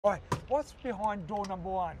All right, what's behind door number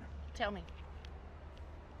one? Tell me.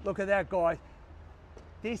 Look at that, guys.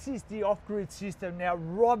 This is the off-grid system. Now,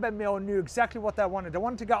 Rob and Mel knew exactly what they wanted. They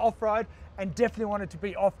wanted to go off-road and definitely wanted to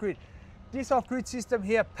be off-grid. This off-grid system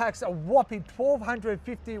here packs a whopping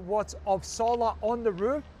 1250 watts of solar on the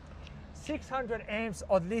roof, 600 amps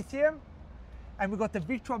of lithium, and we've got the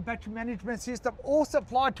Victron battery management system, all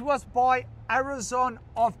supplied to us by Arizon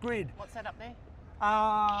Off-Grid. What's that up there?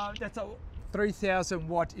 That's a 3000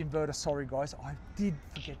 watt inverter. Sorry guys, I did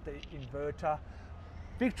forget the inverter.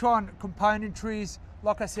 Victron componentries,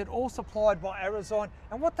 like I said, all supplied by Arizon.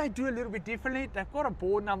 And what they do a little bit differently, they've got a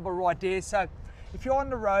board number right there. So if you're on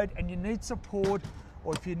the road and you need support,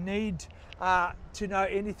 or if you need to know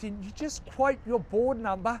anything, you just quote your board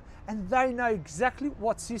number and they know exactly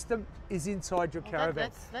what system is inside your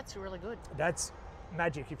caravan. That's really good. That's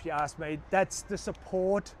magic if you ask me. That's the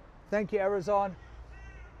support. Thank you, Arizon.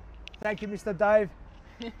 Thank you, Mr. Dave.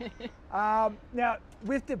 Now,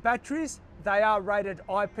 with the batteries, they are rated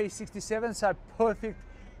IP67, so perfect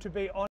to be on